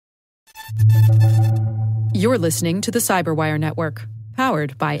You're listening to the CyberWire Network,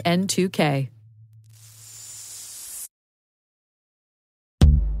 powered by N2K.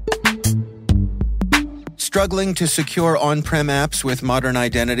 Struggling to secure on-prem apps with modern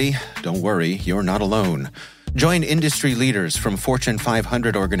identity? Don't worry, you're not alone. Join industry leaders from Fortune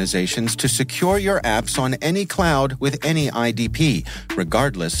 500 organizations to secure your apps on any cloud with any IDP,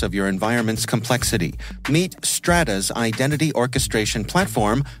 regardless of your environment's complexity. Meet Strata's identity orchestration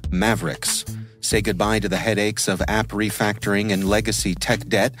platform, Mavericks. Say goodbye to the headaches of app refactoring and legacy tech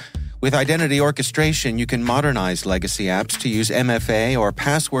debt. With identity orchestration, you can modernize legacy apps to use MFA or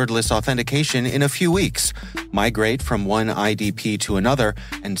passwordless authentication in a few weeks, migrate from one IDP to another,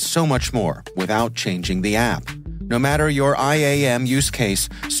 and so much more without changing the app. No matter your IAM use case,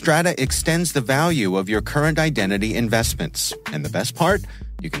 Strata extends the value of your current identity investments. And the best part?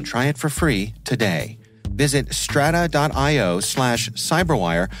 You can try it for free today. Visit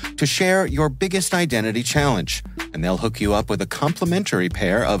strata.io/cyberwire to share your biggest identity challenge, and they'll hook you up with a complimentary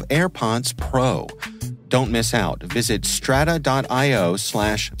pair of AirPods Pro. Don't miss out. Visit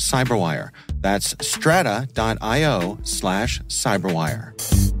strata.io/cyberwire. That's strata.io/cyberwire.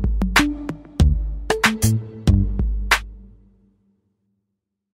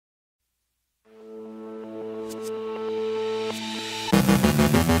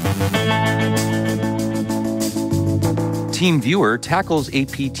 TeamViewer tackles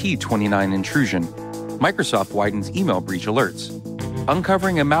APT29 intrusion. Microsoft widens email breach alerts.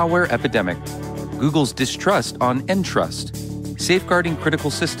 Uncovering a malware epidemic. Google's distrust on Entrust. Safeguarding critical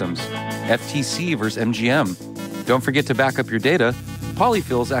systems. FTC versus MGM. Don't forget to back up your data.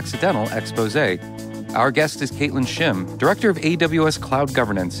 Polyfill's accidental expose. Our guest is Caitlin Shim, Director of AWS Cloud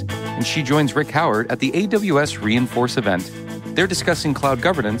Governance, and she joins Rick Howard at the AWS Reinforce event. They're discussing cloud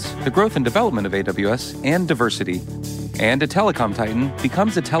governance, the growth and development of AWS, and diversity. And a telecom titan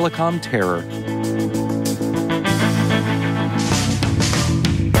becomes a telecom terror.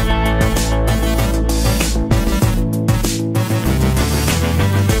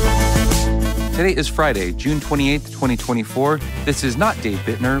 Today is Friday, June 28th, 2024. This is not Dave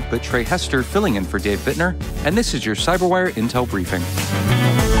Bittner, but Trey Hester filling in for Dave Bittner, and this is your CyberWire Intel Briefing.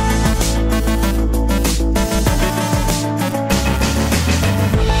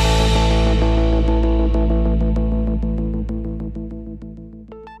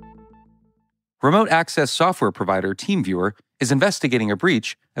 Remote access software provider TeamViewer is investigating a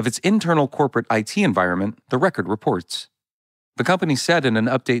breach of its internal corporate IT environment, the record reports. The company said in an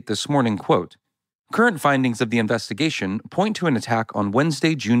update this morning, quote, "Current findings of the investigation point to an attack on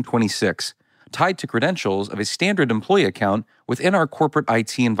Wednesday, June 26, tied to credentials of a standard employee account within our corporate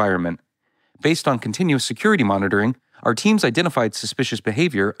IT environment. Based on continuous security monitoring, our teams identified suspicious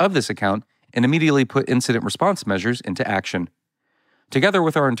behavior of this account and immediately put incident response measures into action. Together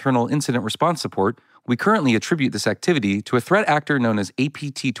with our internal incident response support, we currently attribute this activity to a threat actor known as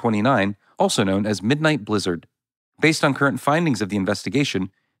APT29, also known as Midnight Blizzard. Based on current findings of the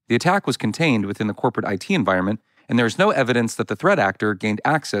investigation, the attack was contained within the corporate IT environment, and there is no evidence that the threat actor gained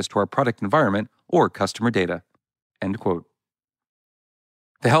access to our product environment or customer data." End quote.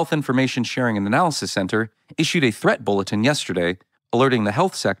 The Health Information Sharing and Analysis Center issued a threat bulletin yesterday, alerting the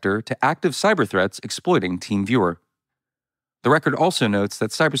health sector to active cyber threats exploiting TeamViewer. The record also notes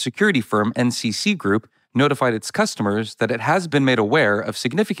that cybersecurity firm NCC Group notified its customers that it has been made aware of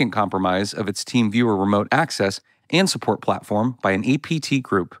significant compromise of its TeamViewer remote access and support platform by an APT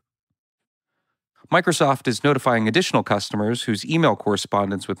group. Microsoft is notifying additional customers whose email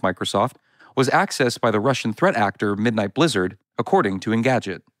correspondence with Microsoft was accessed by the Russian threat actor Midnight Blizzard, according to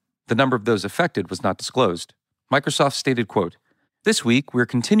Engadget. The number of those affected was not disclosed. Microsoft stated, quote, "This week, we're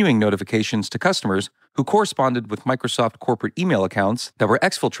continuing notifications to customers who corresponded with Microsoft corporate email accounts that were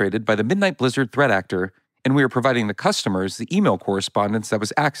exfiltrated by the Midnight Blizzard threat actor, and we are providing the customers the email correspondence that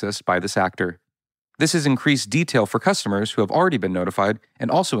was accessed by this actor. This has increased detail for customers who have already been notified and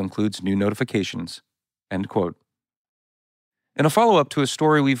also includes new notifications." End quote. In a follow-up to a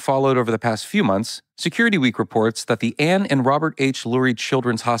story we've followed over the past few months, Security Week reports that the Ann and Robert H. Lurie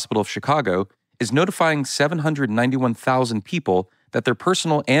Children's Hospital of Chicago is notifying 791,000 people that their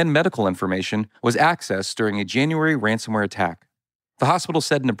personal and medical information was accessed during a January ransomware attack. The hospital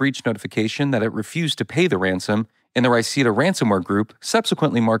said in a breach notification that it refused to pay the ransom, and the Riceta ransomware group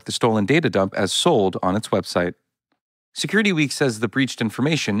subsequently marked the stolen data dump as sold on its website. Security Week says the breached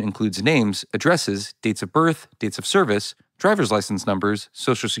information includes names, addresses, dates of birth, dates of service, driver's license numbers,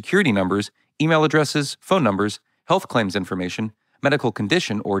 social security numbers, email addresses, phone numbers, health claims information, medical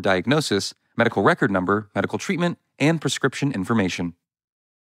condition or diagnosis, medical record number, medical treatment, and prescription information.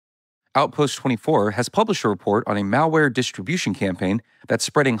 Outpost 24 has published a report on a malware distribution campaign that's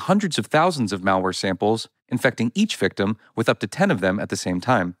spreading hundreds of thousands of malware samples, infecting each victim with up to 10 of them at the same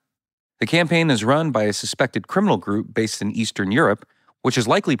time. The campaign is run by a suspected criminal group based in Eastern Europe, which is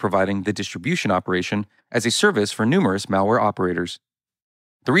likely providing the distribution operation as a service for numerous malware operators.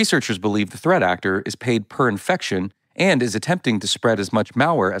 The researchers believe the threat actor is paid per infection and is attempting to spread as much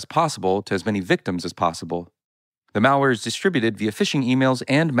malware as possible to as many victims as possible. The malware is distributed via phishing emails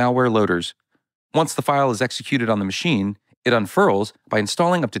and malware loaders. Once the file is executed on the machine, it unfurls by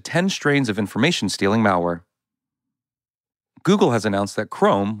installing up to 10 strains of information-stealing malware. Google has announced that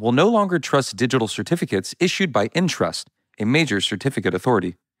Chrome will no longer trust digital certificates issued by Entrust, a major certificate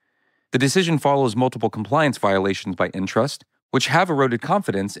authority. The decision follows multiple compliance violations by Entrust, which have eroded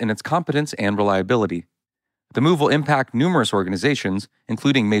confidence in its competence and reliability. The move will impact numerous organizations,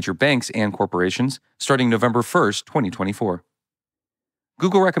 including major banks and corporations, starting November 1, 2024.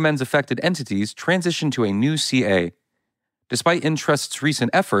 Google recommends affected entities transition to a new CA. Despite Entrust's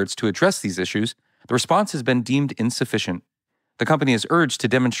recent efforts to address these issues, the response has been deemed insufficient. The company is urged to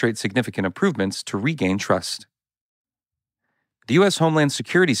demonstrate significant improvements to regain trust. The U.S. Homeland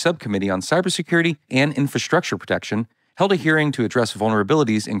Security Subcommittee on Cybersecurity and Infrastructure Protection held a hearing to address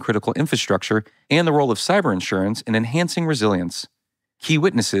vulnerabilities in critical infrastructure and the role of cyber insurance in enhancing resilience. Key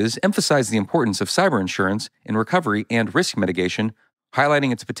witnesses emphasized the importance of cyber insurance in recovery and risk mitigation,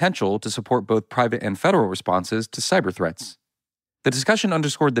 highlighting its potential to support both private and federal responses to cyber threats. The discussion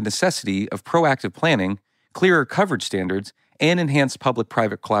underscored the necessity of proactive planning, clearer coverage standards, and enhanced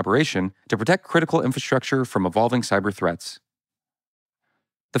public-private collaboration to protect critical infrastructure from evolving cyber threats.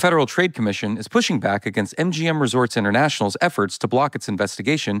 The Federal Trade Commission is pushing back against MGM Resorts International's efforts to block its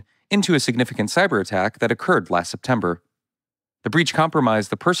investigation into a significant cyber attack that occurred last September. The breach compromised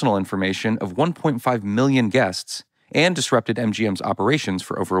the personal information of 1.5 million guests and disrupted MGM's operations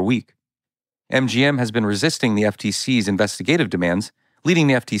for over a week. MGM has been resisting the FTC's investigative demands, leading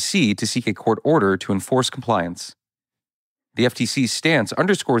the FTC to seek a court order to enforce compliance. The FTC's stance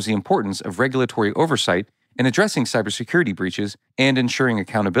underscores the importance of regulatory oversight in addressing cybersecurity breaches and ensuring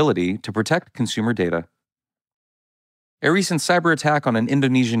accountability to protect consumer data. A recent cyber attack on an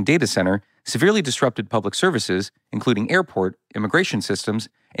Indonesian data center severely disrupted public services, including airport, immigration systems,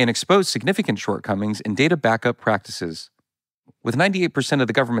 and exposed significant shortcomings in data backup practices. With 98% of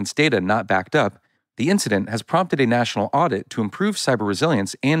the government's data not backed up, the incident has prompted a national audit to improve cyber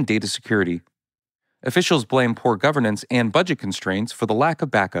resilience and data security. Officials blame poor governance and budget constraints for the lack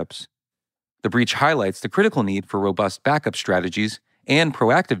of backups. The breach highlights the critical need for robust backup strategies and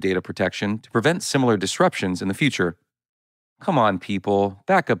proactive data protection to prevent similar disruptions in the future. Come on, people,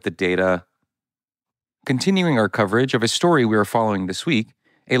 back up the data. Continuing our coverage of a story we are following this week,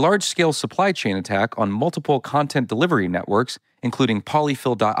 a large-scale supply chain attack on multiple content delivery networks, including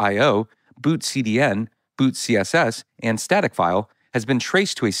Polyfill.io, BootCDN, BootCSS, and StaticFile, has been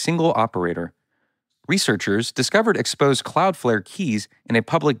traced to a single operator. Researchers discovered exposed Cloudflare keys in a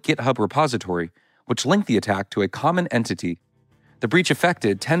public GitHub repository, which linked the attack to a common entity. The breach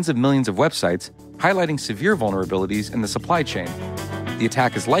affected tens of millions of websites, highlighting severe vulnerabilities in the supply chain. The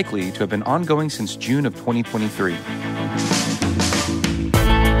attack is likely to have been ongoing since June of 2023.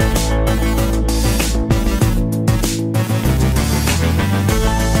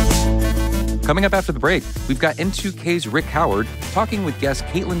 Coming up after the break, we've got N2K's Rick Howard talking with guest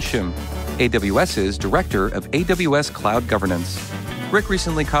Caitlin Shim, AWS's Director of AWS Cloud Governance. Rick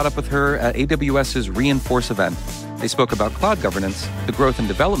recently caught up with her at AWS's Reinforce event. They spoke about cloud governance, the growth and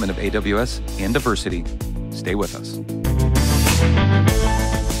development of AWS, and diversity. Stay with us.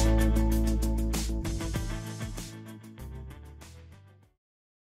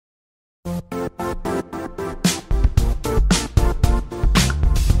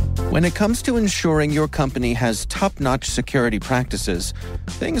 When it comes to ensuring your company has top-notch security practices,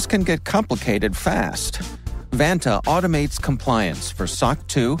 things can get complicated fast. Vanta automates compliance for SOC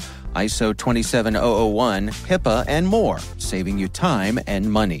 2, ISO 27001, HIPAA, and more, saving you time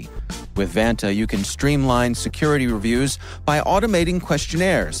and money. With Vanta, you can streamline security reviews by automating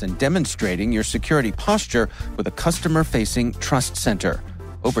questionnaires and demonstrating your security posture with a customer-facing Trust Center.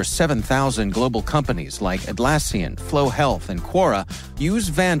 Over 7,000 global companies like Atlassian, Flow Health, and Quora use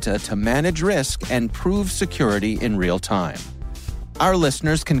Vanta to manage risk and prove security in real time. Our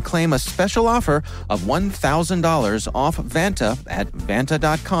listeners can claim a special offer of $1,000 off Vanta at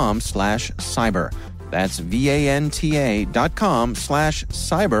vanta.com/cyber. That's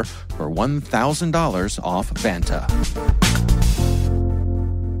VANTA.com/cyber for $1,000 off Vanta.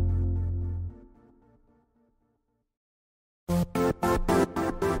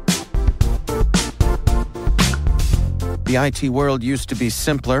 The IT world used to be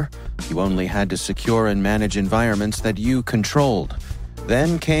simpler. You only had to secure and manage environments that you controlled.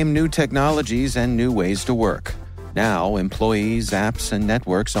 Then came new technologies and new ways to work. Now, employees, apps, and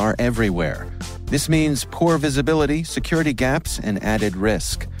networks are everywhere. This means poor visibility, security gaps, and added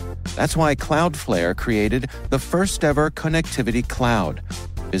risk. That's why Cloudflare created the first-ever connectivity cloud.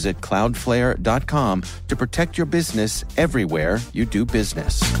 Visit cloudflare.com to protect your business everywhere you do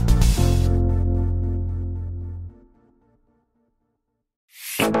business.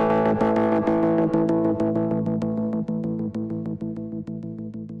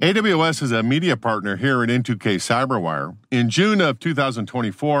 AWS is a media partner here at N2K CyberWire. In June of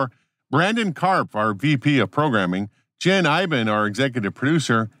 2024, Brandon Karp, our VP of Programming, Jen Iben, our executive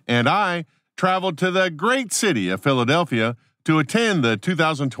producer, and I traveled to the great city of Philadelphia to attend the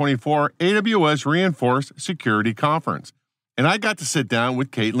 2024 AWS Reinforced Security Conference. And I got to sit down with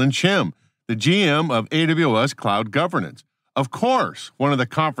Caitlin Shim, the GM of AWS Cloud Governance. Of course, one of the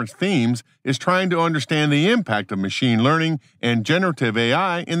conference themes is trying to understand the impact of machine learning and generative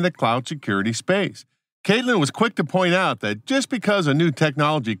AI in the cloud security space. Caitlin was quick to point out that just because a new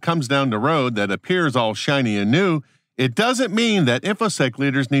technology comes down the road that appears all shiny and new, it doesn't mean that InfoSec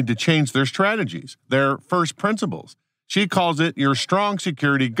leaders need to change their strategies, their first principles. She calls it your strong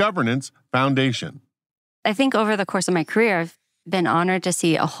security governance foundation. I think over the course of my career, I've been honored to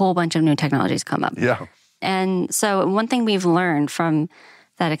see a whole bunch of new technologies come up. Yeah. And so one thing we've learned from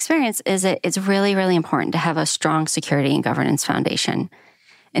that experience is that it's really, really important to have a strong security and governance foundation.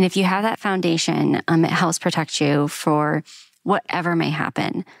 And if you have that foundation, it helps protect you for whatever may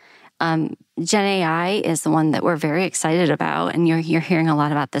happen. Gen AI is the one that we're very excited about, and you're hearing a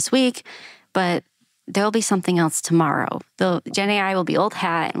lot about this week, but there'll be something else tomorrow. Gen AI will be old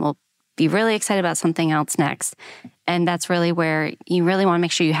hat, and we'll be really excited about something else next. And that's really where you really want to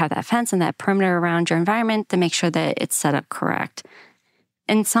make sure you have that fence and that perimeter around your environment to make sure that it's set up correct.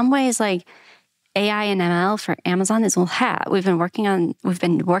 In some ways, like AI and ML for Amazon is old hat. We've been working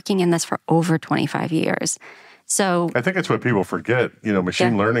in this for over 25 years. So I think it's what people forget.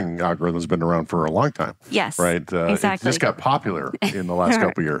 Machine learning algorithms been around for a long time. Yes, right. Exactly. It just got popular in the last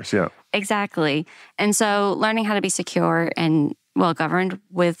couple of years. Yeah, exactly. And so learning how to be secure and well governed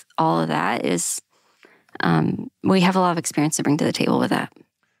with all of that is, we have a lot of experience to bring to the table with that.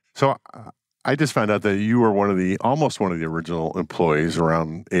 So I just found out that you were almost one of the original employees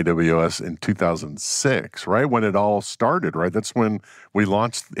around AWS in 2006, right? When it all started, right? That's when we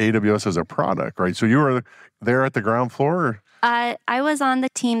launched AWS as a product, right? So you were there at the ground floor? Or? I was on the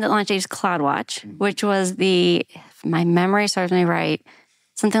team that launched AWS CloudWatch, which was if my memory serves me right,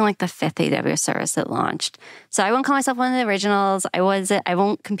 something like the 5th AWS service that launched. So I won't call myself one of the originals. I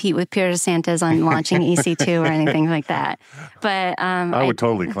won't compete with Peter DeSantis on launching EC2 or anything like that. But I would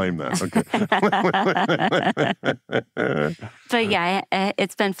totally claim that. Okay. But yeah,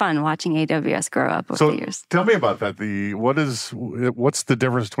 it's been fun watching AWS grow up over the years. Tell me about that. What's the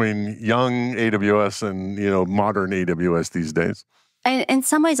difference between young AWS and modern AWS these days? In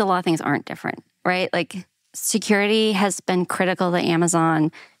some ways, a lot of things aren't different, right? Like security has been critical to Amazon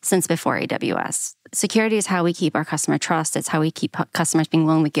since before AWS. Security is how we keep our customer trust. It's how we keep customers being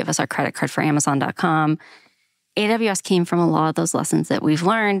willing to give us our credit card for Amazon.com. AWS came from a lot of those lessons that we've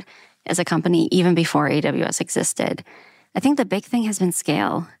learned as a company even before AWS existed. I think the big thing has been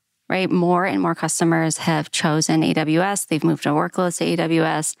scale, right? More and more customers have chosen AWS. They've moved their workloads to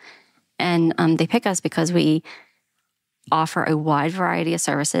AWS. And they pick us because we offer a wide variety of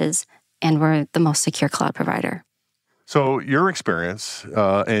services and we're the most secure cloud provider. So your experience,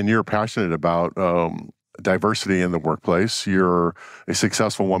 and you're passionate about diversity in the workplace. You're a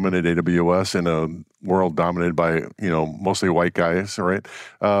successful woman at AWS in a world dominated by, mostly white guys, right?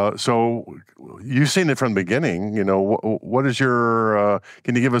 So you've seen it from the beginning. What is your,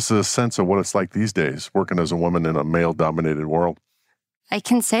 can you give us a sense of what it's like these days working as a woman in a male-dominated world? I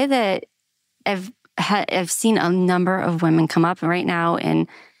can say that I've seen a number of women come up right now, and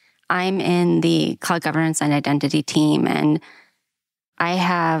I'm in the cloud governance and identity team, and I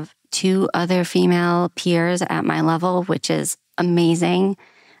have 2 other female peers at my level, which is amazing.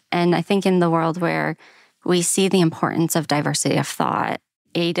 And I think in the world where we see the importance of diversity of thought,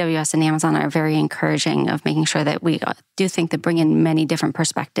 AWS and Amazon are very encouraging of making sure that we do think to bring in many different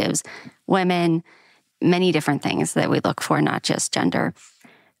perspectives, women, many different things that we look for, not just gender.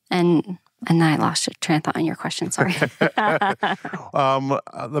 And then I lost your train of thought on your question, sorry. Let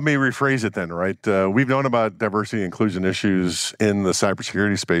me rephrase it then, right? We've known about diversity and inclusion issues in the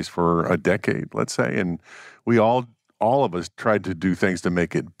cybersecurity space for a decade, let's say, and we all of us tried to do things to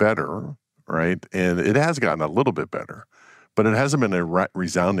make it better, right? And it has gotten a little bit better, but it hasn't been a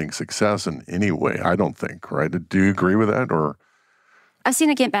resounding success in any way, I don't think, right? Do you agree with that? Or I've seen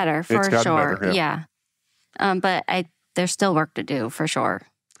it get better for sure. Better, yeah. But there's still work to do for sure.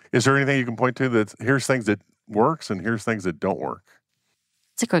 Is there anything you can point to that here's things that works and here's things that don't work?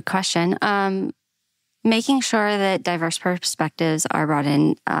 It's a good question. Making sure that diverse perspectives are brought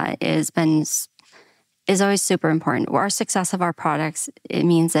in is always super important. Our success of our products, it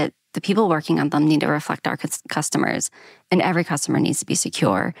means that the people working on them need to reflect our customers, and every customer needs to be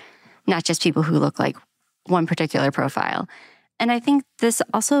secure, not just people who look like one particular profile. And I think this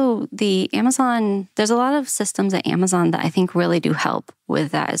also, there's a lot of systems at Amazon that I think really do help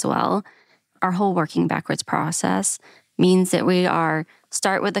with that as well. Our whole working backwards process means that we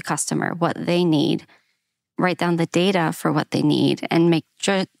start with the customer, what they need, write down the data for what they need, and make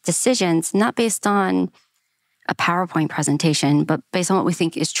decisions not based on a PowerPoint presentation, but based on what we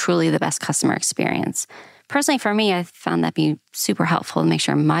think is truly the best customer experience. Personally, for me, I found that be super helpful to make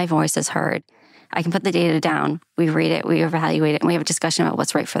sure my voice is heard. I can put the data down, we read it, we evaluate it, and we have a discussion about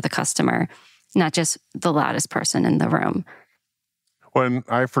what's right for the customer, not just the loudest person in the room. When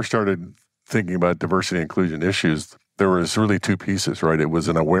I first started thinking about diversity and inclusion issues, there was really two pieces, right? It was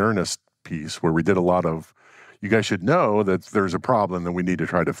an awareness piece where we did a lot of, you guys should know that there's a problem that we need to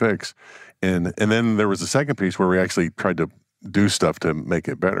try to fix. And then there was a second piece where we actually tried to do stuff to make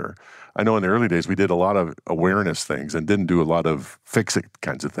it better. I know in the early days, we did a lot of awareness things and didn't do a lot of fix-it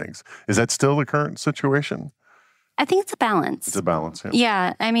kinds of things. Is that still the current situation? I think it's a balance. It's a balance, yeah.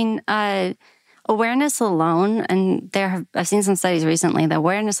 Yeah, I mean, awareness alone, and I've seen some studies recently that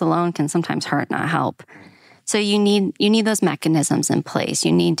awareness alone can sometimes hurt, not help. So you need those mechanisms in place.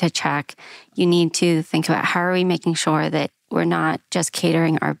 You need to check. You need to think about how are we making sure that we're not just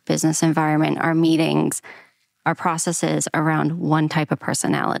catering our business environment, our meetings, our processes around one type of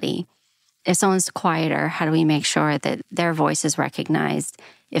personality. If someone's quieter, how do we make sure that their voice is recognized?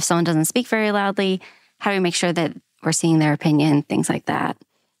 If someone doesn't speak very loudly, how do we make sure that we're seeing their opinion, things like that?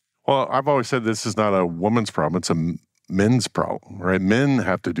 Well, I've always said this is not a woman's problem. It's a men's problem, right? Men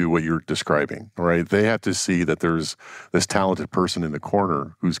have to do what you're describing, right? They have to see that there's this talented person in the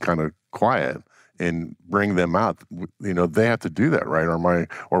corner who's kind of quiet and bring them out. You know, they have to do that, right? Or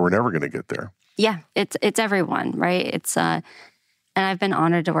we're never going to get there. Yeah, it's everyone, right? And I've been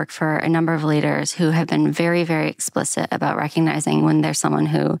honored to work for a number of leaders who have been very, very explicit about recognizing when there's someone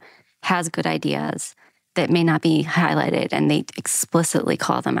who has good ideas that may not be highlighted, and they explicitly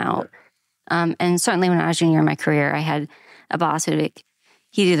call them out. And certainly when I was junior in my career, I had a boss he'd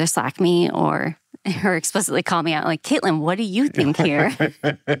either slack me or explicitly call me out, like, Caitlin, what do you think here?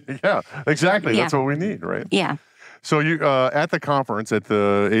 Yeah, exactly. Yeah. That's what we need, right? Yeah. So you at the conference, at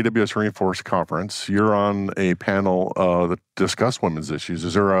the AWS Reinforce conference, you're on a panel that discuss women's issues.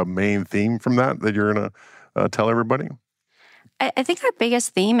 Is there a main theme from that you're going to tell everybody? I think our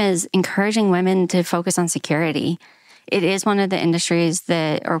biggest theme is encouraging women to focus on security. It is one of the industries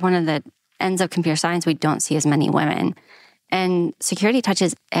one of the ends of computer science we don't see as many women. And security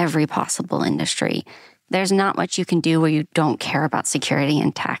touches every possible industry. There's not much you can do where you don't care about security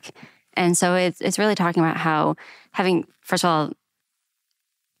in tech. And so it's really talking about how first of all,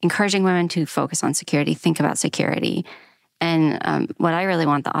 encouraging women to focus on security, think about security. And what I really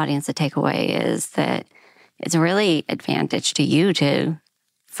want the audience to take away is that it's really advantage to you to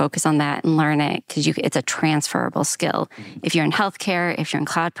focus on that and learn it, because it's a transferable skill. If you're in healthcare, if you're in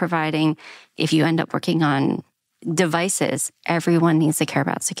cloud providing, if you end up working on devices, everyone needs to care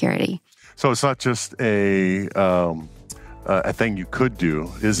about security. So it's not just a thing you could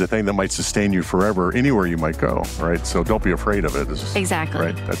do, is a thing that might sustain you forever anywhere you might go, right? So don't be afraid of it. Exactly.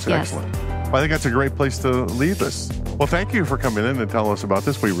 Right? That's excellent. Well, I think that's a great place to leave this. Well, thank you for coming in and telling us about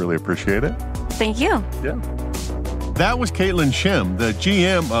this. We really appreciate it. Thank you. Yeah. That was Caitlin Shim, the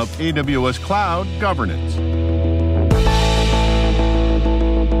GM of AWS Cloud Governance.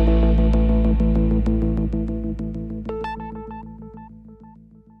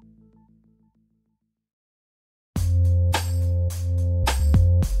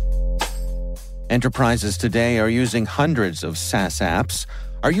 Enterprises today are using hundreds of SaaS apps.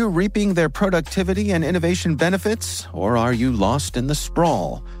 Are you reaping their productivity and innovation benefits, or are you lost in the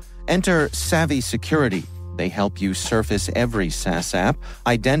sprawl? Enter Savvy Security. They help you surface every SaaS app,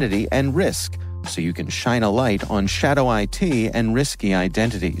 identity, and risk, so you can shine a light on shadow IT and risky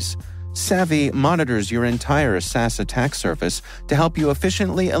identities. Savvy monitors your entire SaaS attack surface to help you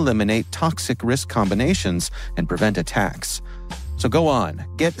efficiently eliminate toxic risk combinations and prevent attacks. So go on,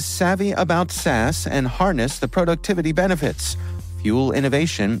 get savvy about SaaS and harness the productivity benefits. Fuel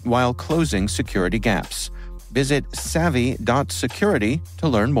innovation while closing security gaps. Visit savvy.security to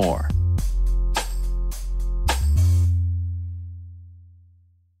learn more.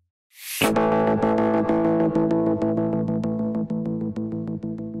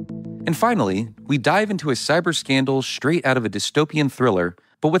 And finally, we dive into a cyber scandal straight out of a dystopian thriller,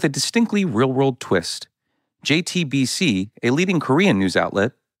 but with a distinctly real-world twist. JTBC, a leading Korean news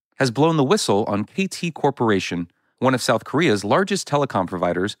outlet, has blown the whistle on KT Corporation, one of South Korea's largest telecom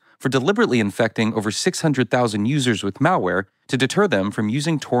providers, for deliberately infecting over 600,000 users with malware to deter them from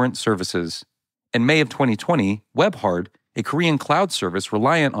using torrent services. In May of 2020, WebHard, a Korean cloud service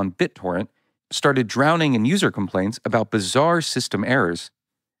reliant on BitTorrent, started drowning in user complaints about bizarre system errors.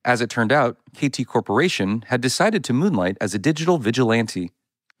 As it turned out, KT Corporation had decided to moonlight as a digital vigilante.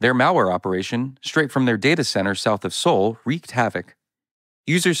 Their malware operation, straight from their data center south of Seoul, wreaked havoc.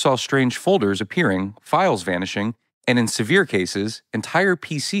 Users saw strange folders appearing, files vanishing, and in severe cases, entire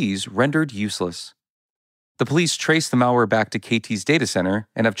PCs rendered useless. The police traced the malware back to KT's data center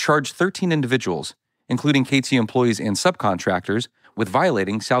and have charged 13 individuals, including KT employees and subcontractors, with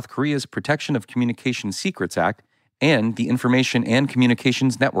violating South Korea's Protection of Communication Secrets Act and the Information and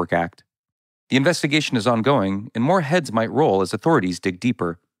Communications Network Act. The investigation is ongoing, and more heads might roll as authorities dig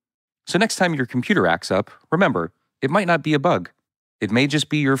deeper. So next time your computer acts up, remember, it might not be a bug. It may just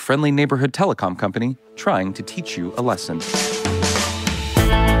be your friendly neighborhood telecom company trying to teach you a lesson.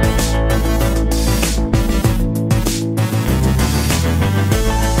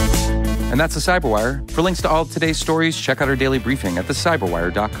 And that's the CyberWire. For links to all of today's stories, check out our daily briefing at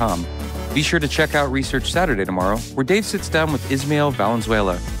thecyberwire.com. Be sure to check out Research Saturday tomorrow, where Dave sits down with Ismael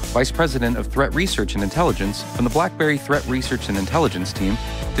Valenzuela, Vice President of Threat Research and Intelligence from the BlackBerry Threat Research and Intelligence team,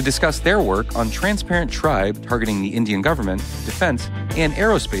 to discuss their work on Transparent Tribe targeting the Indian government, defense, and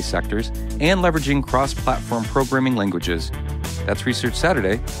aerospace sectors, and leveraging cross-platform programming languages. That's Research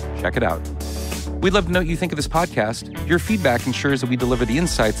Saturday. Check it out. We'd love to know what you think of this podcast. Your feedback ensures that we deliver the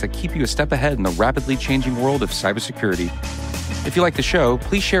insights that keep you a step ahead in the rapidly changing world of cybersecurity. If you like the show,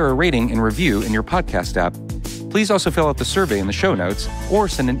 please share a rating and review in your podcast app. Please also fill out the survey in the show notes or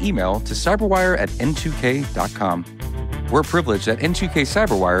send an email to cyberwire@n2k.com. We're privileged that N2K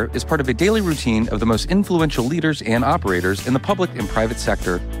CyberWire is part of a daily routine of the most influential leaders and operators in the public and private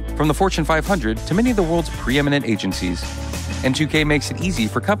sector, from the Fortune 500 to many of the world's preeminent agencies. N2K makes it easy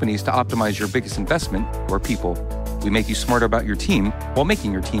for companies to optimize your biggest investment, your people. We make you smarter about your team while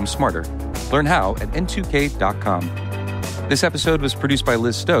making your team smarter. Learn how at n2k.com. This episode was produced by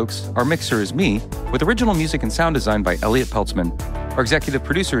Liz Stokes. Our mixer is me, with original music and sound design by Elliot Peltzman. Our executive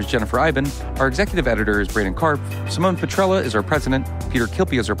producer is Jennifer Iben. Our executive editor is Brayden Karp. Simone Petrella is our president. Peter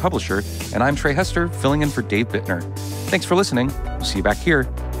Kilpie is our publisher. And I'm Trey Hester, filling in for Dave Bittner. Thanks for listening. We'll see you back here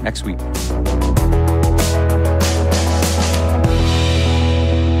next week.